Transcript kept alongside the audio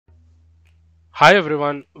Hi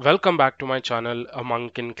everyone, welcome back to my channel A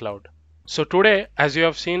Monk in Cloud. So today, as you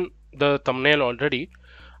have seen the thumbnail already,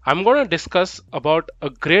 I'm going to discuss about a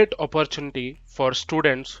great opportunity for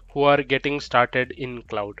students who are getting started in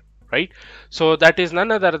cloud, right? So that is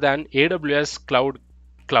none other than AWS Cloud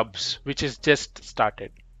Clubs, which is just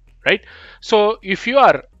started, right? So if you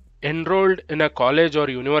are enrolled in a college or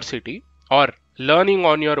university or learning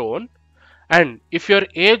on your own, and if your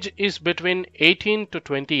age is between 18 to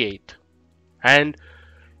 28, and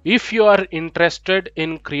if you are interested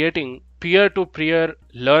in creating peer-to-peer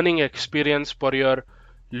learning experience for your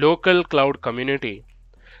local cloud community,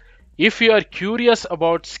 if you are curious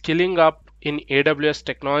about skilling up in AWS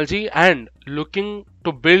technology and looking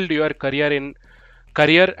to build your career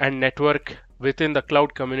and network within the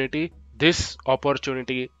cloud community, this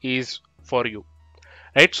opportunity is for you.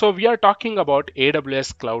 Right, so we are talking about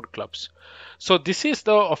AWS Cloud Clubs. So this is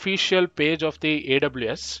the official page of the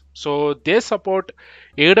AWS. So they support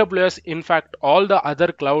AWS. In fact, all the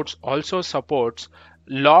other clouds also supports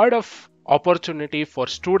lot of opportunity for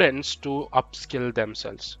students to upskill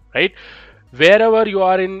themselves, right? Wherever you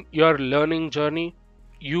are in your learning journey,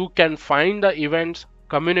 you can find the events,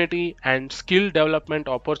 community and skill development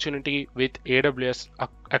opportunity with AWS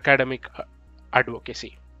Academic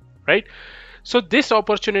Advocacy, right? So this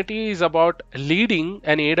opportunity is about leading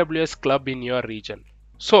an AWS club in your region.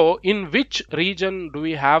 So in which region do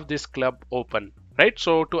we have this club open, right?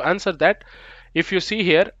 So to answer that, if you see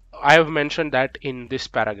here, I have mentioned that in this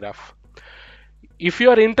paragraph. If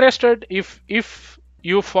you are interested, if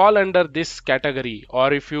you fall under this category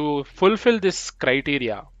or if you fulfill this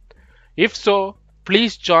criteria, if so,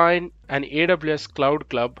 please join an AWS Cloud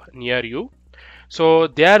Club near you. So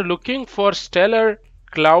they are looking for stellar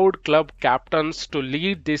cloud club captains to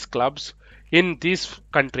lead these clubs in these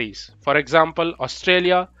countries. For example,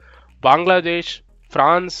 Australia, Bangladesh,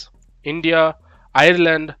 France, India,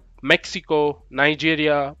 Ireland, Mexico,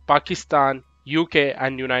 Nigeria, Pakistan, UK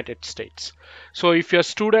and United States. So if you're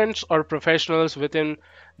students or professionals within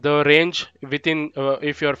the range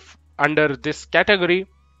if you're under this category,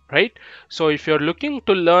 right? So if you're looking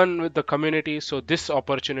to learn with the community, so this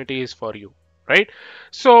opportunity is for you, right?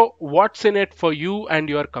 So what's in it for you and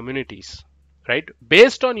your communities, right?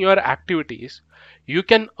 Based on your activities, you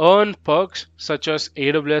can earn perks such as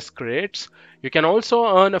AWS credits. You can also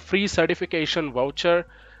earn a free certification voucher,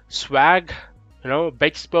 swag,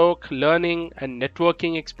 bespoke learning and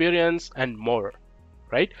networking experience and more,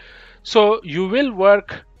 right? So you will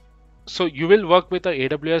work with the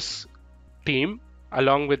AWS team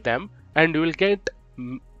along with them, and you will get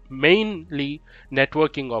mainly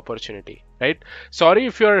networking opportunity, right? Sorry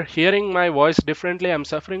if you're hearing my voice differently, I'm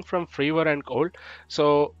suffering from fever and cold,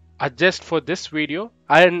 so adjust for this video,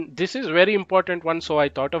 and this is very important one, so I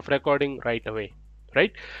thought of recording right away,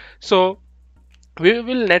 right? So we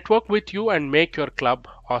will network with you and make your club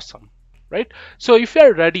awesome, right? So if you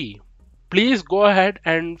are ready, please go ahead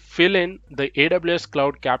and fill in the AWS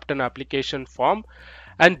Cloud Captain application form,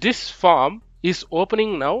 and this form is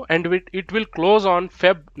opening now and it will close on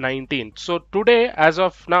Feb 19th. So today, as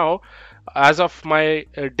of now, as of my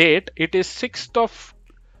date, it is 6th of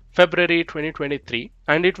February 2023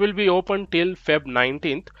 and it will be open till Feb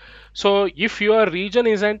 19th. So if your region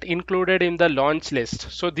isn't included in the launch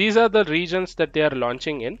list, so these are the regions that they are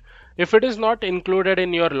launching in. If it is not included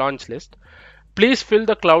in your launch list, please fill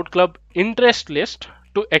the Cloud Club interest list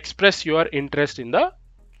to express your interest in the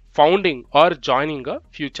founding or joining a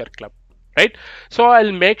future club, right? So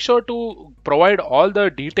I'll make sure to provide all the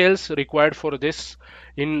details required for this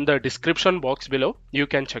in the description box below. You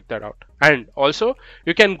can check that out, and also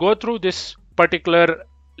you can go through this particular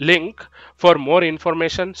link for more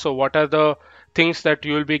information. So what are the things that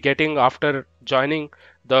you will be getting after joining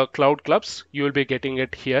the cloud clubs? You will be getting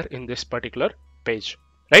it here in this particular page,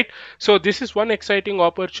 right? So this is one exciting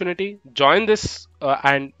opportunity. Join this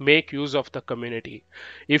and make use of the community.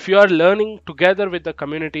 If you are learning together with the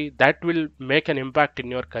community, that will make an impact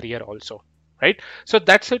in your career also, right? So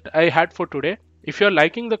that's it I had for today. If you're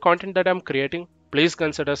liking the content that I'm creating, please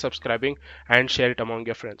consider subscribing and share it among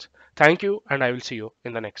your friends. Thank you, and I will see you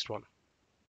in the next one.